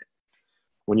just said,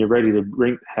 when you're ready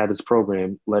to have this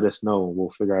program, let us know. We'll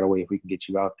figure out a way if we can get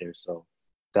you out there. So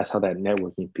that's how that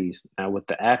networking piece. Now with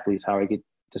the athletes, how I get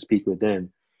to speak with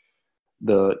them,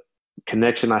 the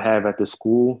connection I have at the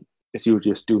school is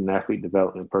usually a student athlete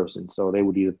development person. So they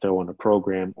would either throw on a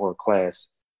program or a class,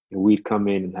 and we'd come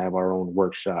in and have our own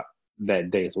workshop that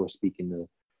day. So we're speaking to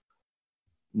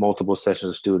multiple sessions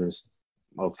of students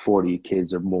of 40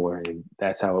 kids or more. And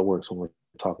that's how it works when we're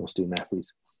talking with student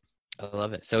athletes. I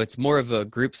love it. So it's more of a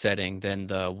group setting than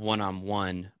the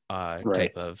one-on-one Right.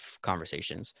 type of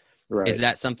conversations. Is Right.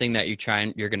 that something that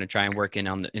you're going to try and work in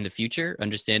the future?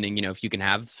 Understanding, if you can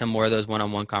have some more of those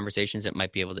one-on-one conversations, it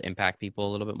might be able to impact people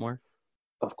a little bit more.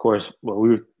 Of course,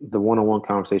 the one-on-one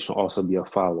conversation will also be a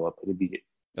follow-up. It'll be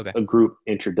Okay. a group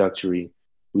introductory.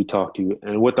 We talk to you,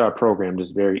 and with our program,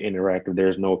 it's very interactive.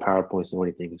 There's no PowerPoints or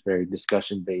anything. It's very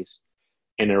discussion-based,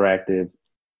 interactive.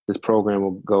 This program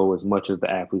will go as much as the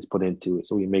athletes put into it.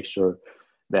 So we make sure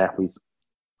the athletes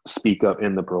speak up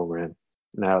in the program.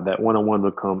 Now that one-on-one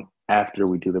will come after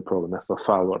we do the program. That's a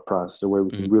follow-up process where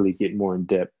we can really get more in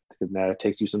depth, because now it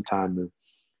takes you some time to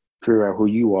figure out who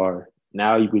you are.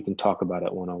 Now we can talk about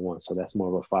it one-on-one. So that's more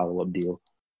of a follow-up deal.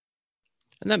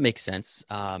 And that makes sense.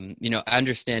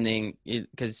 Understanding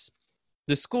because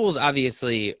the schools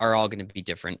obviously are all going to be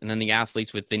different, and then the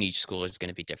athletes within each school is going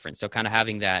to be different. So kind of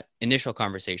having that initial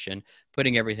conversation,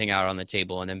 putting everything out on the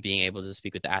table, and then being able to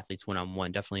speak with the athletes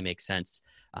one-on-one definitely makes sense.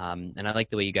 And I like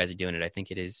the way you guys are doing it. I think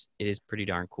it is pretty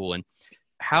darn cool. And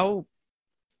how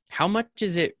much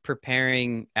is it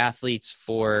preparing athletes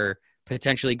for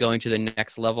potentially going to the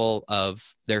next level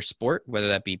of their sport, whether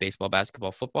that be baseball,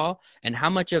 basketball, football, and how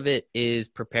much of it is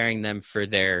preparing them for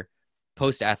their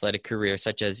post-athletic career,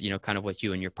 such as, kind of what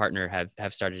you and your partner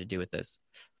have started to do with this?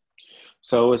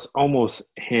 So it's almost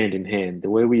hand in hand. The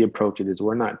way we approach it is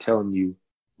we're not telling you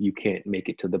you can't make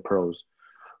it to the pros.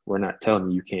 We're not telling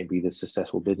you you can't be the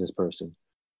successful business person.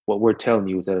 What we're telling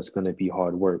you is that it's going to be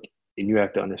hard work. And you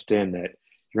have to understand that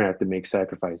you're going to have to make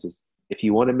sacrifices. If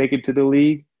you want to make it to the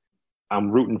league, I'm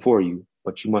rooting for you,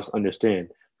 but you must understand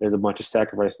there's a bunch of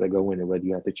sacrifices that go in it, whether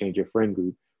you have to change your friend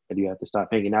group, whether you have to stop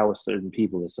hanging out with certain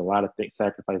people. There's a lot of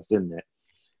sacrifices in that.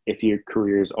 if your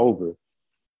career is over, I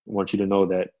want you to know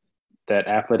that that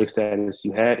athletic status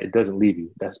you had, it doesn't leave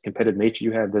you. That competitive nature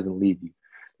you have doesn't leave you.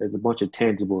 There's a bunch of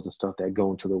tangibles and stuff that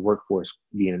go into the workforce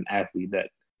being an athlete that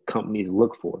companies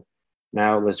look for.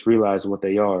 Now let's realize what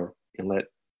they are and let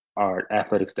our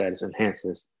athletic status enhance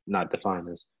us, not define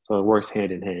us. So it works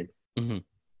hand in hand. Hmm.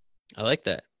 I like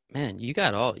that. Man, you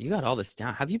got all this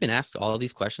down. Have you been asked all of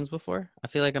these questions before? I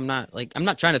feel like I'm not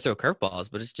trying to throw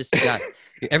curveballs, but it's just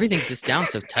everything's just down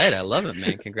so tight. I love it,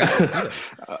 man. Congrats.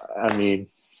 Kudos. I mean,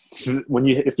 when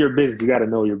it's your business, you got to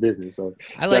know your business. So I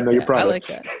you got to like know your that. I product.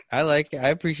 like that. I like it. I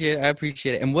appreciate it. I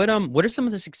appreciate it. And what are some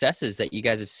of the successes that you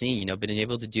guys have seen? Been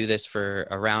able to do this for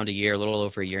around a year, a little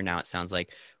over a year now, it sounds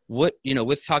like. What,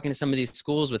 with talking to some of these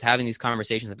schools, with having these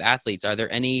conversations with athletes, are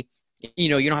there any, you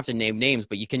don't have to name names,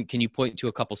 but can you point to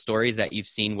a couple stories that you've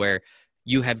seen where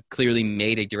you have clearly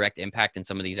made a direct impact in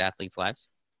some of these athletes' lives?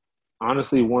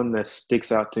 Honestly, one that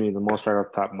sticks out to me the most right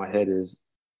off the top of my head is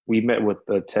we met with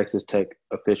the Texas Tech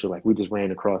official. Like we just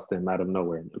ran across them out of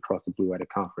nowhere, across the Blue at a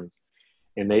conference,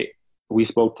 and we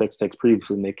spoke Texas Tech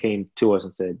previously, and they came to us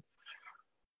and said,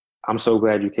 "I'm so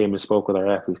glad you came and spoke with our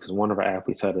athletes because one of our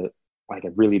athletes had a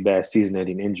really bad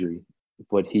season-ending injury,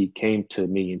 but he came to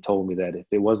me and told me that if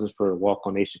it wasn't for Walk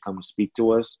On Nation coming to speak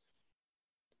to us,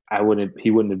 he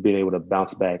wouldn't have been able to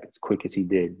bounce back as quick as he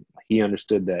did. He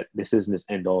understood that this isn't his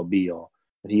end all be all,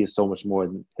 but he is so much more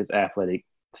than his athletic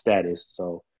status.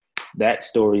 So that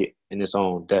story in its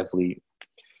own definitely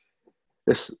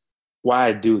this why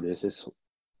I do this. This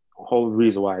whole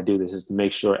reason why I do this is to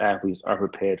make sure athletes are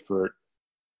prepared for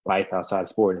life outside of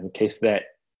sport. And in case that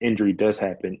injury does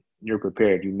happen, you're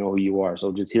prepared. You know who you are.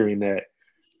 So just hearing that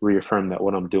reaffirm that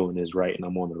what I'm doing is right and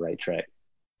I'm on the right track.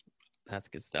 That's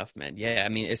good stuff, man. Yeah. I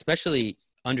mean, especially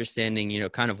understanding,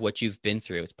 kind of what you've been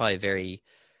through.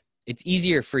 It's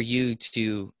easier for you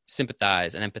to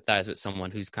sympathize and empathize with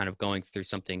someone who's kind of going through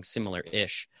something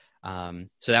similar-ish.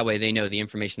 So that way they know the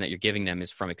information that you're giving them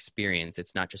is from experience.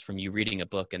 It's not just from you reading a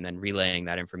book and then relaying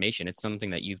that information. It's something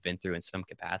that you've been through in some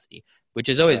capacity, which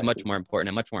is always Exactly. much more important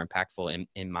and much more impactful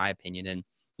in my opinion. And,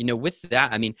 with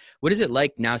that, I mean, what is it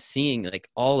like now seeing like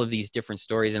all of these different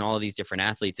stories and all of these different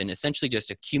athletes and essentially just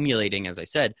accumulating, as I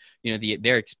said,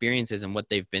 their experiences and what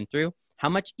they've been through? How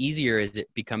much easier is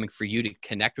it becoming for you to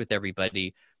connect with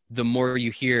everybody the more you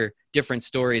hear different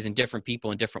stories and different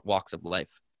people in different walks of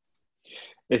life?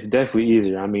 It's definitely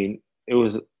easier. I mean, it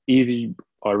was easy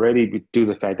already due to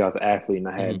the fact that I was an athlete and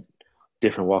I Mm-hmm. had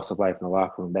different walks of life in the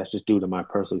locker room. That's just due to my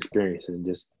personal experience and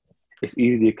just it's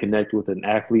easy to connect with an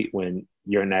athlete when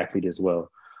you're an athlete as well.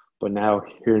 But now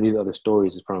hearing these other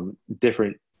stories from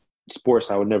different sports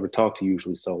I would never talk to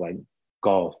usually. So like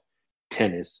golf,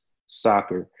 tennis,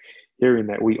 soccer, hearing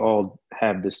that we all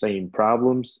have the same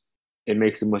problems, it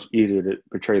makes it much easier to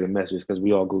portray the message because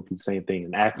we all go through the same thing.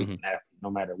 Mm-hmm. An athlete, no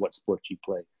matter what sport you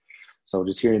play. So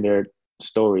just hearing their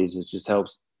stories, it just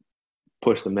helps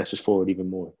push the message forward even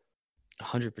more.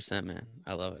 100%, man.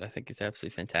 I love it. I think it's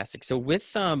absolutely fantastic. So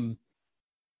with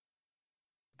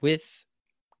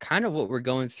kind of what we're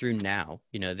going through now,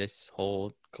 this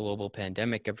whole global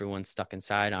pandemic, everyone's stuck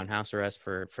inside on house arrest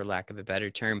for lack of a better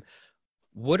term.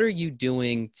 What are you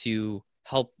doing to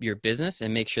help your business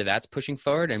and make sure that's pushing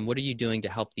forward? And what are you doing to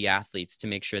help the athletes to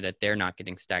make sure that they're not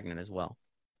getting stagnant as well?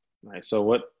 Right. So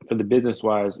what for the business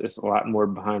wise, it's a lot more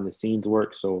behind the scenes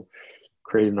work. So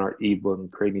creating our ebook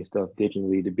and creating stuff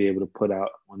digitally to be able to put out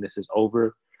when this is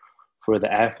over. For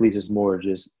the athletes, it's more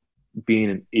just being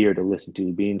an ear to listen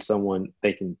to, being someone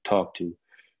they can talk to.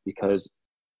 Because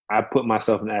I put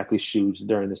myself in athlete's shoes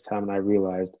during this time and I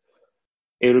realized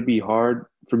it would be hard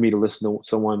for me to listen to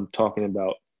someone talking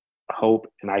about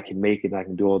hope and I can make it and I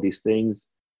can do all these things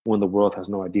when the world has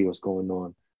no idea what's going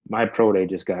on. My pro day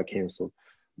just got canceled.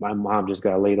 My mom just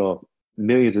got laid off.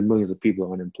 Millions and millions of people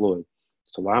are unemployed.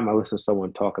 So why am I listening to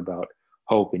someone talk about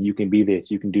hope and you can be this,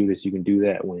 you can do this, you can do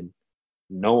that when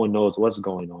no one knows what's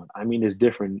going on? I mean, it's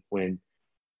different when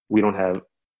we don't have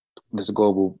this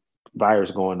global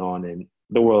virus going on and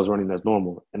the world is running as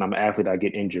normal and I'm an athlete, I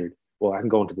get injured. Well, I can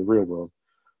go into the real world.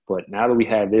 But now that we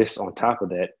have this on top of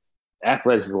that,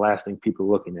 athletics is the last thing people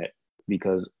are looking at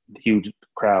because the huge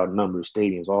crowd numbers,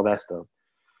 stadiums, all that stuff.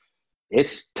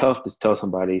 It's tough to tell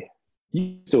somebody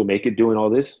you still make it doing all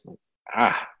this.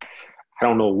 I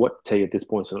don't know what to tell you at this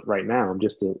point. So right now, I'm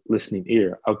just a listening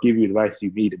ear. I'll give you advice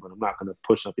you need it, but I'm not going to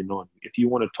push something on you. If you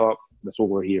want to talk, that's what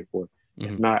we're here for.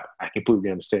 Mm-hmm. If not, I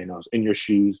completely understand. I was in your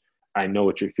shoes. I know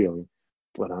what you're feeling,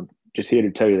 but I'm just here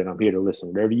to tell you that I'm here to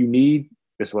listen. Whatever you need,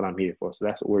 that's what I'm here for. So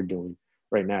that's what we're doing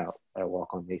right now at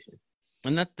Walk On Nation.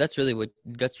 And that's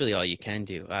really all you can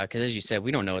do. Because as you said,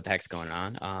 we don't know what the heck's going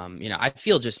on. I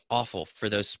feel just awful for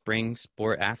those spring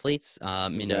sport athletes.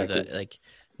 Exactly.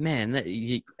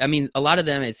 Man, I mean, a lot of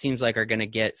them, it seems like, are going to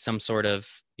get some sort of,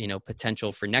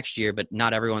 potential for next year, but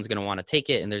not everyone's going to want to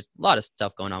take it. And there's a lot of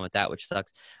stuff going on with that, which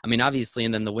sucks. I mean, obviously,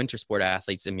 and then the winter sport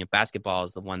athletes, I mean, basketball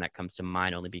is the one that comes to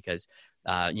mind only because,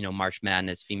 March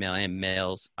Madness, female and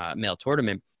male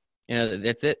tournament.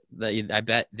 That's it. I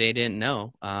bet they didn't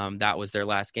know that was their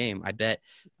last game. I bet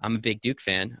I'm a big Duke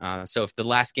fan. So if the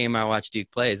last game I watch Duke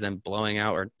play is them blowing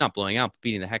out, or not blowing out, but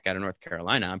beating the heck out of North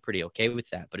Carolina, I'm pretty okay with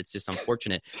that. But it's just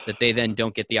unfortunate that they then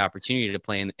don't get the opportunity to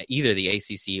play in either the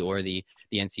ACC or the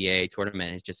NCAA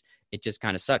tournament. It just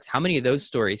kind of sucks. How many of those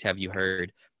stories have you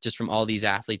heard just from all these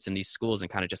athletes in these schools,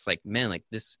 and kind of just like, man, like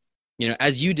this,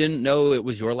 as you didn't know it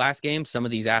was your last game, some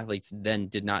of these athletes then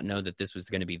did not know that this was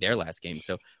going to be their last game.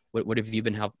 So what have you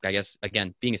been I guess,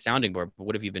 again, being a sounding board, but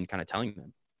what have you been kind of telling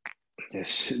them?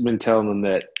 Just been telling them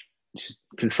that just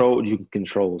control what you can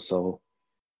control. So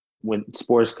when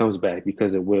sports comes back,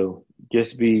 because it will,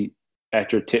 just be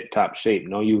at your tip top shape.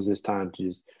 Don't use this time to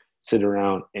just sit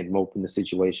around and mope in the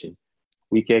situation.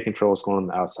 We can't control what's going on in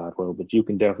the outside world, but you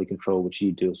can definitely control what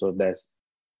you do. So if that's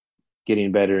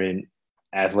getting better in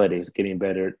athletics, getting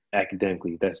better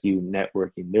academically, that's you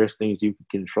networking. There's things you can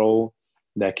control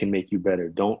that can make you better.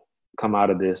 Don't come out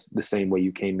of this the same way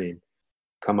you came in.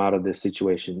 Come out of this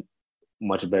situation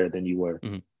much better than you were.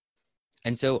 Mm-hmm.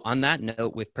 And so on that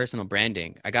note, with personal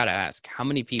branding, I got to ask, how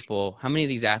many of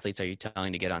these athletes are you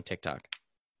telling to get on TikTok?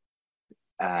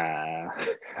 I'm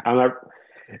not,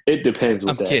 it depends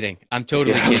with I'm that. kidding. I'm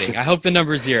totally kidding. I hope the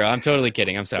number's 0. I'm totally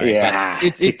kidding. I'm sorry. Yeah.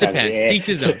 But it depends. Yeah. Teach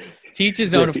his own. Teach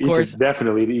his own, of course.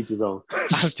 Definitely to each his own.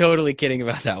 I'm totally kidding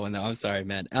about that one though. I'm sorry,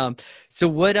 man. So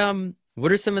what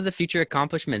are some of the future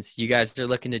accomplishments you guys are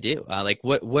looking to do? Like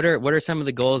what are some of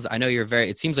the goals? I know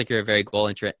it seems like you're a very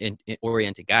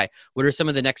oriented guy. What are some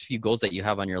of the next few goals that you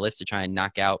have on your list to try and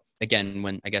knock out again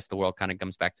when, I guess, the world kind of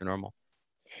comes back to normal?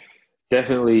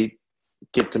 Definitely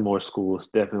get to more schools.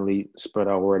 Definitely spread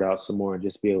our word out some more and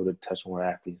just be able to touch more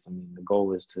athletes. I mean, the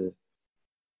goal is to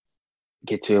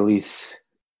get to at least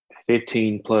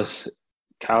 15 plus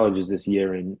colleges this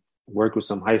year and work with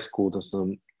some high schools and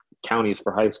some counties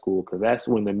for high school, because that's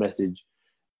when the message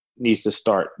needs to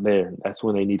start there. That's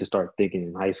when they need to start thinking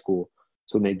in high school.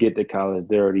 So when they get to college,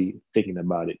 they're already thinking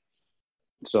about it.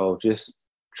 So just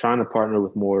trying to partner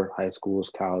with more high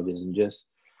schools, colleges, and just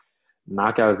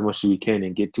knock out as much as we can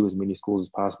and get to as many schools as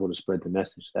possible to spread the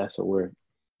message. That's what we're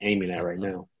aiming at right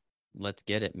now. Let's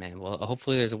get it, man. Well,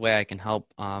 hopefully there's a way I can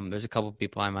help. There's a couple of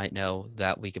people I might know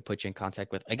that we could put you in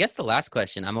contact with. I guess the last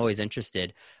question, I'm always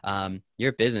interested. You're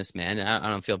a businessman. I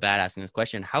don't feel bad asking this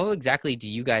question. How exactly do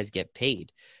you guys get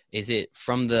paid? Is it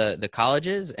from the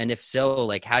colleges? And if so,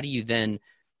 like, how do you then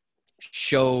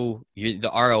show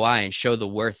the ROI and show the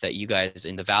worth that you guys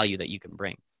and the value that you can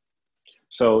bring?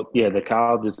 So yeah, the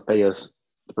colleges pay us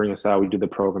to bring us out. We do the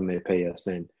program, they pay us.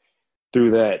 And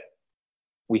through that,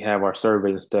 we have our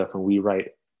surveys and stuff, and we write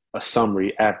a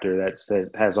summary after that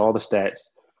has all the stats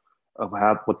of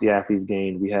what the athletes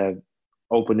gained. We have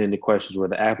open-ended questions where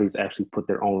the athletes actually put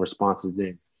their own responses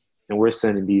in, and we're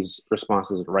sending these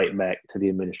responses right back to the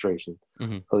administration.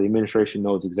 Mm-hmm. So the administration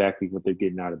knows exactly what they're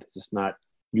getting out of this. It's not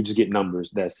you just get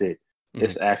numbers, that's it. Mm-hmm.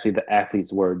 It's actually the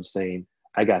athlete's words saying,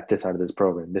 I got this out of this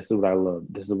program. This is what I love.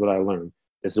 This is what I learned.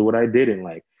 This is what I didn't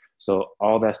like. So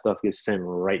all that stuff gets sent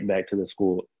right back to the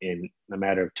school in a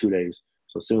matter of 2 days.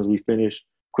 So as soon as we finish,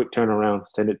 quick turnaround,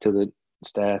 send it to the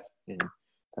staff, and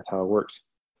that's how it works.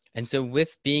 And so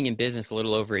with being in business a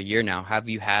little over a year now, have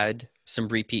you had some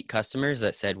repeat customers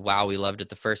that said, wow, we loved it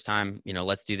the first time,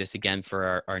 let's do this again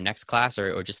for our next class,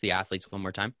 or just the athletes one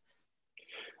more time?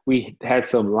 We had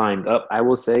some lined up, I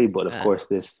will say, but of course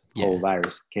this whole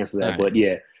virus canceled that.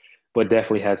 Right. But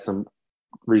definitely had some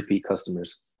repeat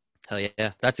customers. Hell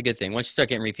yeah. That's a good thing. Once you start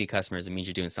getting repeat customers, it means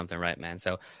you're doing something right, man.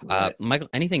 So, Michael,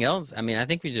 anything else? I mean, I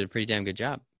think we did a pretty damn good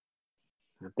job.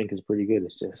 I think it's pretty good.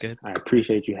 It's just, good. I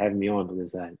appreciate you having me on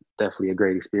because definitely a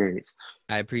great experience.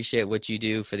 I appreciate what you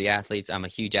do for the athletes. I'm a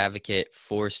huge advocate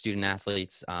for student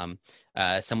athletes.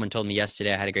 Someone told me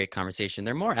yesterday, I had a great conversation.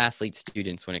 There are more athlete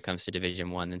students when it comes to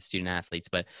Division I than student athletes,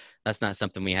 but that's not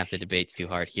something we have to debate too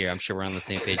hard here. I'm sure we're on the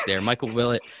same page there. Michael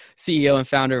Willett, CEO and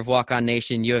founder of Walk On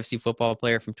Nation, UFC football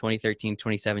player from 2013,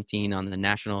 2017 on the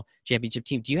national championship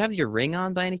team. Do you have your ring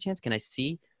on by any chance? Can I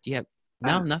see? Do you have?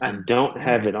 No, nothing. I don't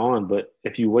have it on, but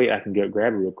if you wait, I can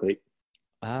grab it real quick.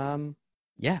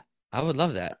 Yeah, I would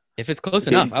love that. If it's close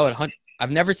enough, I would hunt. I've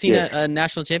never seen a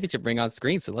national championship ring on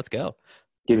screen, so let's go.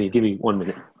 Give me 1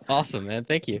 minute. Awesome, man.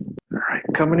 Thank you. All right,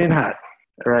 coming in hot.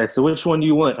 All right. So which one do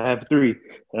you want? I have three.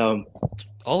 Um,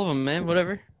 All of them, man.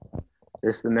 Whatever.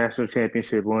 it's the national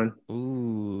championship one.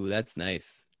 Ooh, that's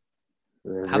nice.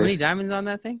 There's How many this diamonds on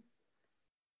that thing?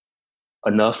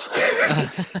 enough,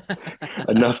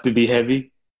 enough to be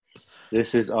heavy.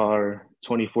 This is our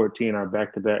 2014, our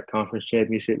back-to-back conference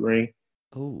championship ring.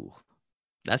 Ooh,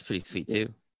 that's pretty sweet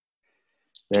too.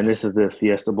 And this is the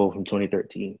Fiesta Bowl from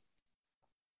 2013.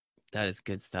 That is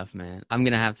good stuff, man. I'm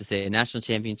gonna have to say, national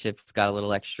championship's got a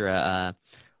little extra,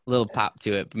 little pop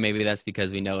to it, but maybe that's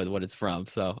because we know what it's from.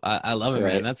 So I love it,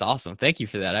 man. Right. That's awesome. Thank you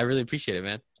for that. I really appreciate it,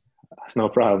 man. That's no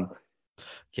problem.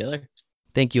 Killer.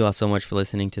 Thank you all so much for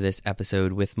listening to this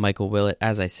episode with Michael Willett.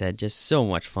 As I said, just so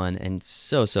much fun and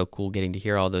so cool getting to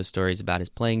hear all those stories about his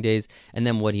playing days and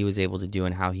then what he was able to do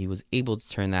and how he was able to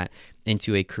turn that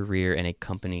into a career and a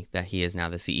company that he is now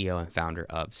the CEO and founder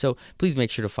of. So please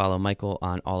make sure to follow Michael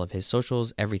on all of his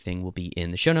socials. Everything will be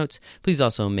in the show notes. Please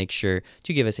also make sure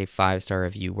to give us a 5-star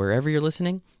review wherever you're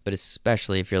listening, but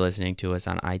especially if you're listening to us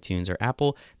on iTunes or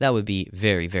Apple. That would be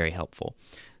very helpful.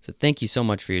 So thank you so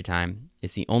much for your time.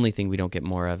 It's the only thing we don't get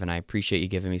more of, and I appreciate you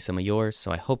giving me some of yours,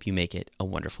 so I hope you make it a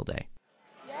wonderful day.